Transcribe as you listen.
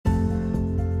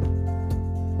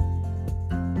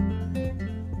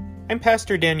I'm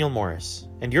Pastor Daniel Morris,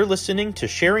 and you're listening to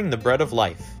Sharing the Bread of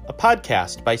Life, a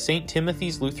podcast by St.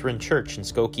 Timothy's Lutheran Church in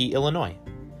Skokie, Illinois.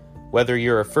 Whether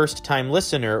you're a first-time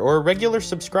listener or a regular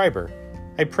subscriber,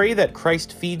 I pray that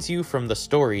Christ feeds you from the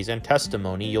stories and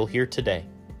testimony you'll hear today.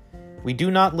 We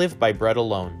do not live by bread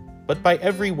alone, but by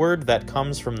every word that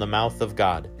comes from the mouth of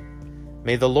God.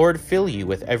 May the Lord fill you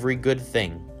with every good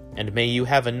thing, and may you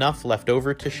have enough left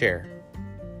over to share.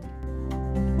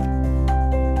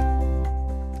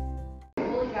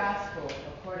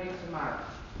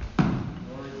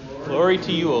 Glory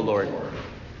to you, O Lord.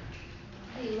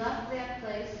 He left that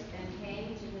place and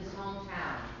came to his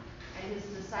hometown, and his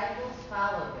disciples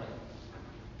followed him.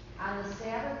 On the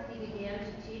Sabbath he began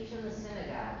to teach in the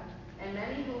synagogue, and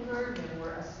many who heard him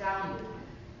were astounded.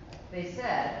 They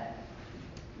said,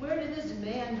 "Where did this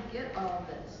man get all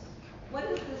this? What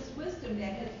is this wisdom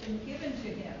that has been given to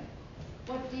him?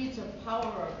 What deeds of power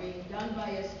are being done by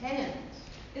his hands?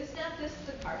 Is not this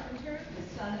the carpenter,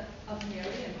 the son of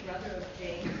Mary and brother of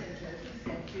James and Joseph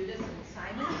and Judas and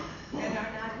Simon? And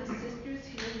are not his sisters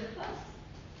here with us?"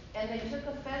 And they took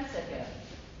offense at him.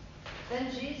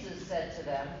 Then Jesus said to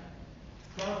them,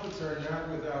 "Prophets are not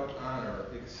without honor,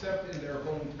 except in their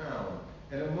hometown,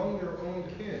 and among their own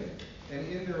kin, and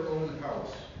in their own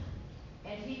house."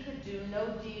 And he could do no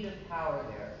deed of power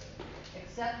there,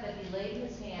 except that he laid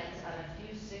his hands on a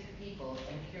few sick people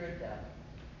and cured them.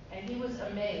 And he was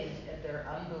amazed at their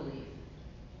unbelief.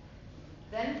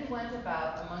 Then he went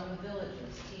about among the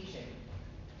villages teaching.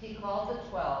 He called the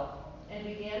 12 and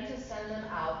began to send them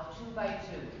out 2 by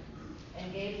 2,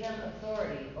 and gave them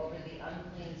authority over the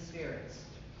unclean spirits.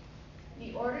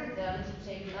 He ordered them to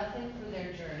take nothing for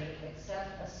their journey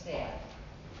except a staff,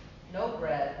 no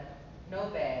bread, no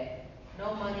bag,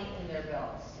 no money in their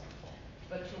belts,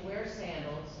 but to wear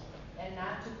sandals and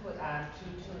not to put on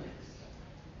 2 tunics.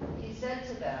 He said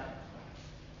to them,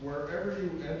 "Wherever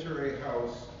you enter a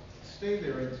house, stay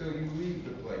there until you leave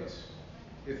the place.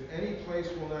 If any place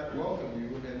will not welcome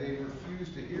you and they refuse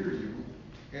to hear you,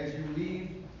 as you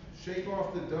leave, shake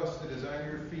off the dust that is on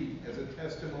your feet as a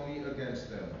testimony against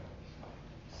them."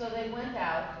 So they went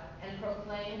out and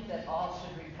proclaimed that all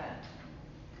should repent.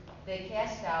 They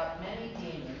cast out many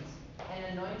demons and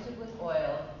anointed with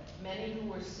oil many who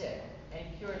were sick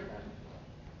and cured them.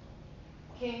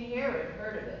 King Herod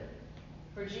heard of it,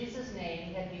 for Jesus'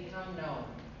 name had become known.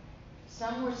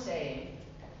 Some were saying,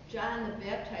 "John the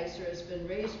Baptizer has been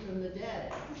raised from the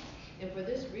dead, and for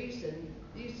this reason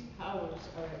these powers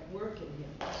are at work in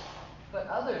him." but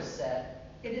others said,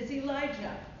 "It is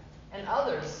Elijah." and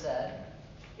others said,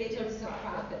 "It is a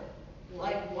prophet,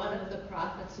 like one of the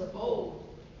prophets of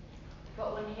old."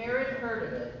 But when Herod heard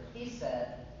of it, he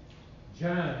said,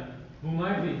 "John, whom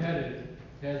I beheaded,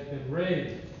 has been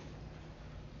raised."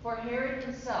 For Herod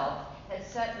himself had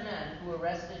set men who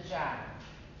arrested John,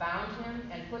 bound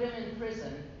him, and put him in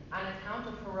prison on account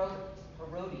of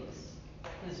Herodias,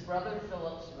 his brother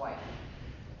Philip's wife,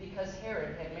 because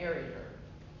Herod had married her.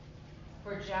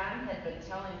 For John had been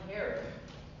telling Herod,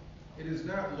 "It is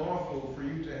not lawful for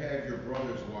you to have your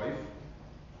brother's wife."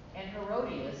 and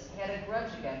Herodias had a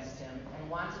grudge against him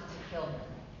and wanted to kill him,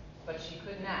 but she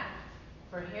could not,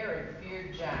 for Herod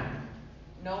feared John,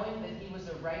 knowing that he was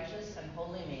a righteous and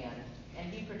holy man,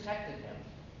 and he protected him.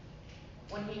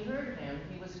 When he heard him,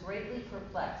 he was greatly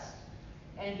perplexed,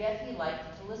 and yet he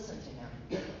liked to listen to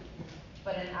him.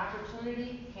 But an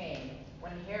opportunity came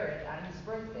when Herod, on his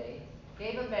birthday,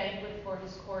 gave a banquet for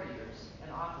his courtiers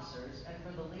and officers and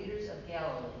for the leaders of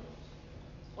Galilee.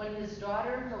 When his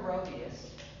daughter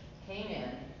Herodias came in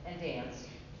and danced,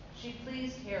 she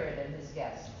pleased Herod and his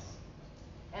guests.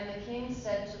 And the king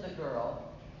said to the girl,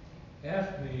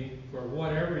 "Ask me for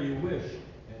whatever you wish,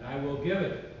 and I will give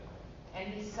it."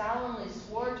 and he solemnly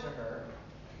swore to her,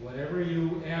 "Whatever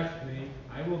you ask me,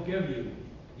 I will give you,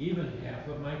 even half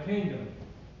of my kingdom."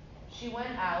 She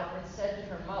went out and said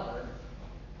to her mother,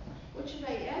 "What should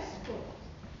I ask for?"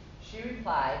 She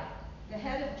replied, "The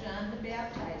head of John the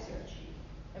Baptizer."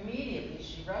 Immediately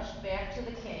she rushed back to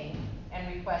the king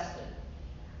and requested,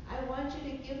 "I want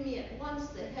you to give me at once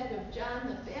the head of John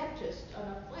the Baptist on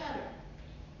a platter."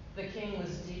 The king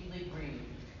was deeply grieved.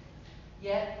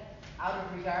 Yet, out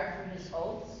of regard for his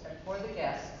oaths and for the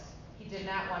guests, he did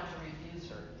not want to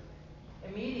refuse her.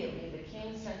 Immediately the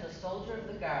king sent a soldier of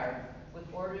the guard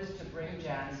with orders to bring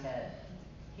John's head.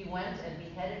 He went and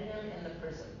beheaded him in the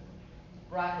prison,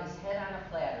 brought his head on a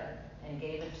platter, and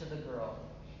gave it to the girl.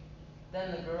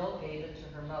 Then the girl gave it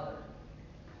to her mother.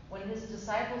 When his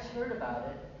disciples heard about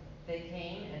it, they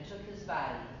came and took his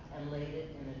body and laid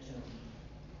it in a tomb.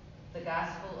 The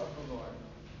Gospel of the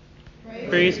Lord.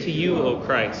 Praise to you, O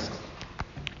Christ.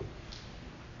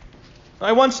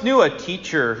 I once knew a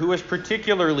teacher who was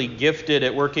particularly gifted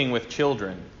at working with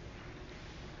children.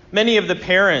 Many of the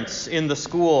parents in the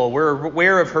school were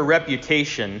aware of her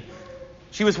reputation.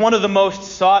 She was one of the most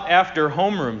sought-after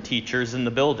homeroom teachers in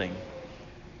the building.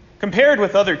 Compared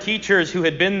with other teachers who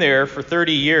had been there for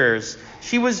 30 years,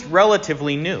 she was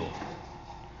relatively new.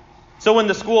 So when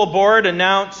the school board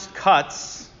announced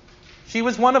cuts, she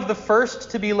was one of the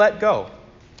first to be let go.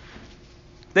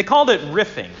 They called it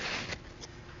riffing.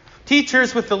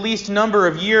 Teachers with the least number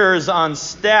of years on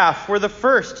staff were the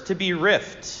first to be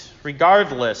riffed,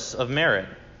 regardless of merit.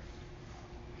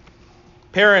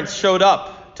 Parents showed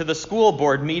up to the school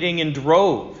board meeting in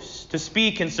droves to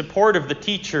speak in support of the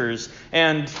teachers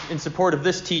and in support of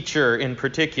this teacher in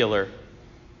particular.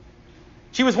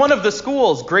 She was one of the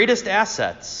school's greatest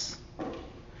assets.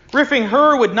 Riffing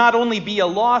her would not only be a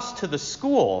loss to the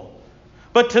school,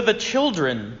 but to the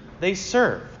children they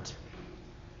served.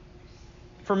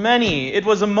 For many, it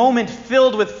was a moment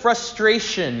filled with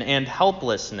frustration and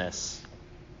helplessness.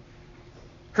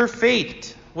 Her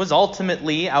fate was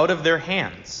ultimately out of their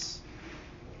hands.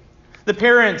 The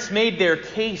parents made their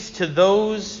case to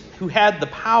those who had the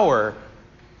power,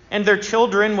 and their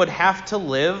children would have to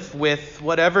live with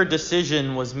whatever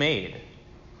decision was made.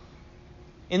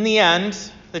 In the end,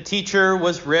 the teacher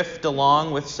was riffed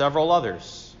along with several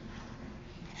others.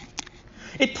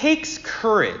 It takes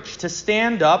courage to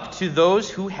stand up to those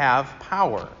who have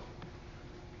power.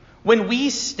 When we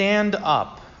stand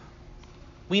up,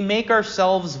 we make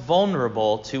ourselves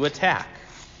vulnerable to attack.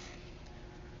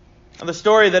 Now, the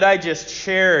story that I just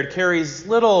shared carries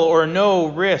little or no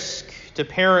risk to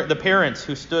the parents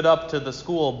who stood up to the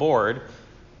school board.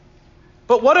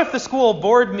 But what if the school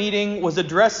board meeting was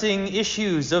addressing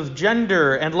issues of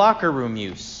gender and locker room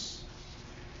use?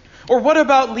 Or what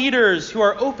about leaders who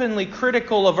are openly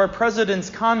critical of our president's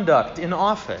conduct in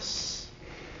office?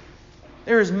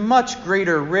 There is much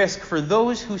greater risk for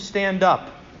those who stand up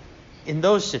in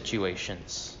those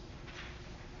situations.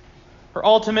 For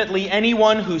ultimately,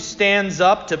 anyone who stands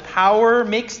up to power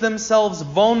makes themselves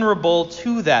vulnerable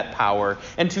to that power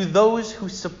and to those who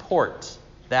support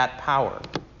that power.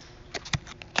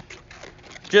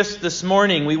 Just this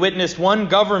morning, we witnessed one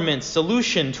government's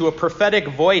solution to a prophetic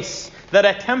voice that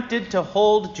attempted to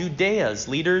hold Judea's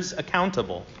leaders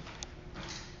accountable.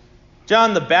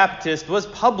 John the Baptist was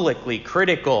publicly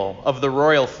critical of the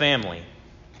royal family.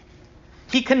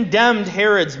 He condemned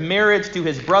Herod's marriage to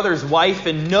his brother's wife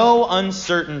in no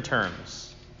uncertain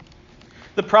terms.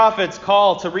 The prophet's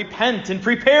call to repent and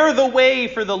prepare the way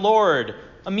for the Lord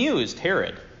amused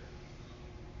Herod.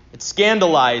 It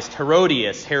scandalized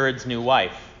Herodias, Herod's new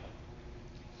wife,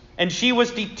 and she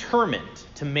was determined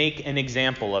to make an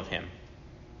example of him.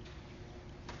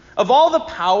 Of all the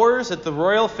powers at the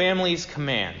royal family's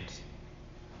command,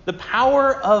 the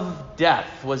power of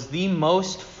death was the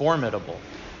most formidable.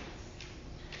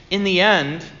 In the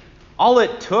end, all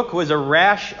it took was a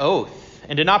rash oath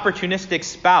and an opportunistic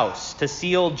spouse to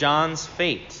seal John's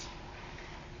fate.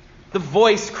 The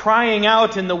voice crying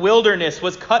out in the wilderness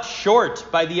was cut short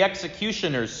by the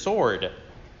executioner's sword.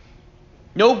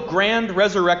 No grand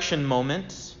resurrection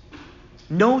moment,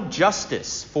 no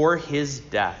justice for his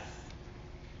death.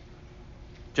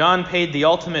 John paid the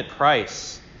ultimate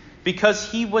price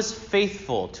because he was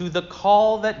faithful to the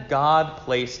call that God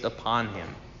placed upon him.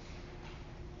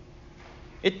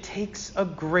 It takes a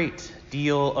great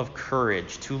deal of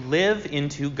courage to live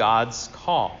into God's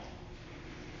call.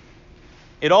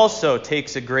 It also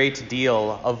takes a great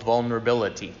deal of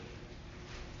vulnerability.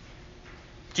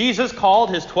 Jesus called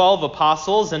his 12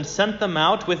 apostles and sent them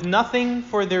out with nothing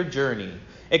for their journey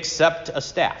except a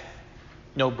staff.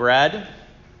 No bread,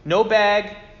 no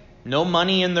bag, no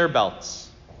money in their belts.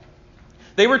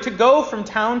 They were to go from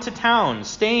town to town,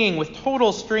 staying with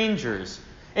total strangers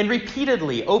and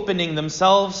repeatedly opening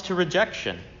themselves to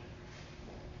rejection.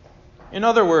 In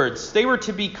other words, they were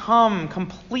to become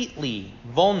completely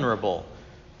vulnerable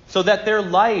so that their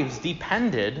lives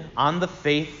depended on the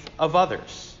faith of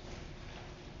others.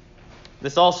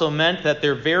 This also meant that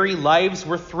their very lives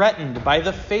were threatened by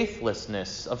the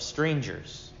faithlessness of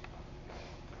strangers.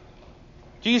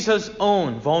 Jesus'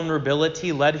 own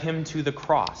vulnerability led him to the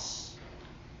cross.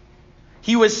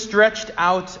 He was stretched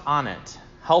out on it,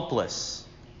 helpless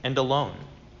and alone.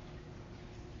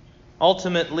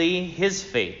 Ultimately, his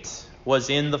fate was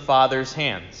in the Father's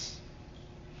hands.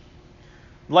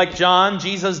 Like John,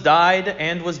 Jesus died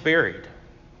and was buried.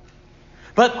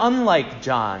 But unlike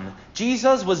John,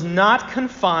 Jesus was not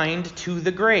confined to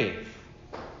the grave.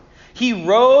 He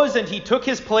rose and he took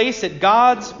his place at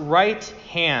God's right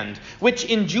hand, which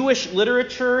in Jewish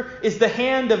literature is the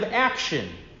hand of action,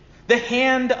 the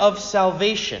hand of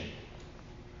salvation.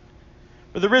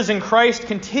 For the risen Christ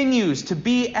continues to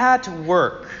be at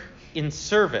work in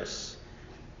service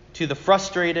to the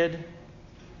frustrated,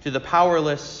 to the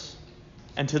powerless,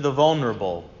 and to the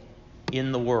vulnerable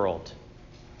in the world.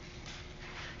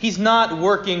 He's not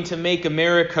working to make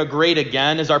America great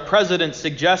again, as our president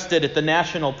suggested at the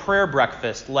National Prayer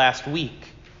Breakfast last week.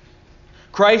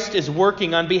 Christ is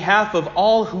working on behalf of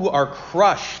all who are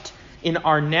crushed in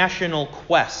our national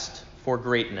quest for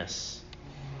greatness.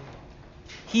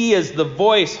 He is the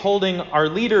voice holding our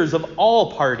leaders of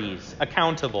all parties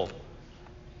accountable.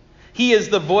 He is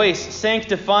the voice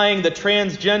sanctifying the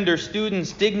transgender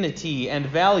students' dignity and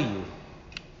value.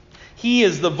 He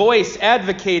is the voice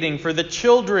advocating for the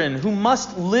children who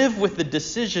must live with the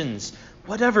decisions,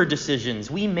 whatever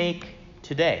decisions we make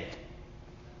today.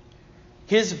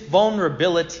 His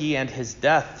vulnerability and his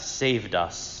death saved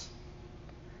us.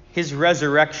 His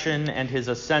resurrection and his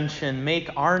ascension make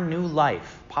our new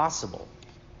life possible.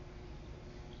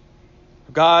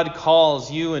 God calls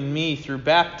you and me through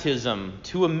baptism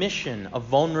to a mission of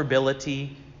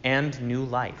vulnerability and new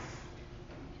life.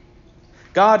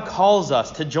 God calls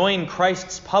us to join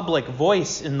Christ's public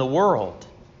voice in the world.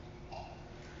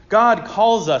 God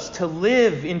calls us to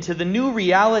live into the new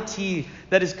reality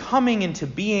that is coming into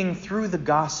being through the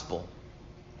gospel.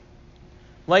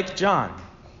 Like John,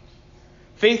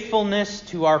 faithfulness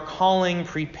to our calling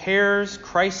prepares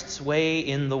Christ's way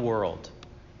in the world.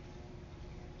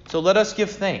 So let us give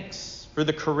thanks for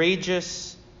the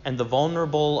courageous and the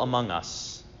vulnerable among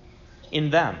us. In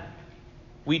them,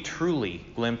 we truly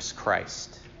glimpse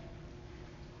Christ.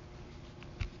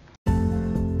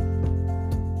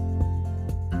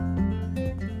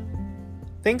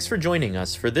 Thanks for joining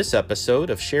us for this episode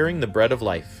of Sharing the Bread of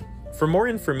Life. For more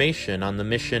information on the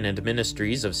mission and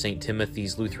ministries of St.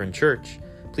 Timothy's Lutheran Church,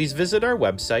 please visit our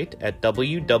website at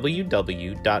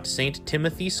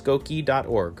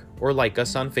www.sttimothyskokie.org or like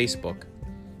us on Facebook.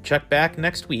 Check back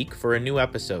next week for a new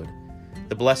episode.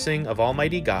 The blessing of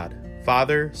Almighty God,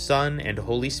 Father, Son, and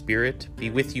Holy Spirit be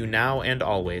with you now and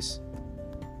always.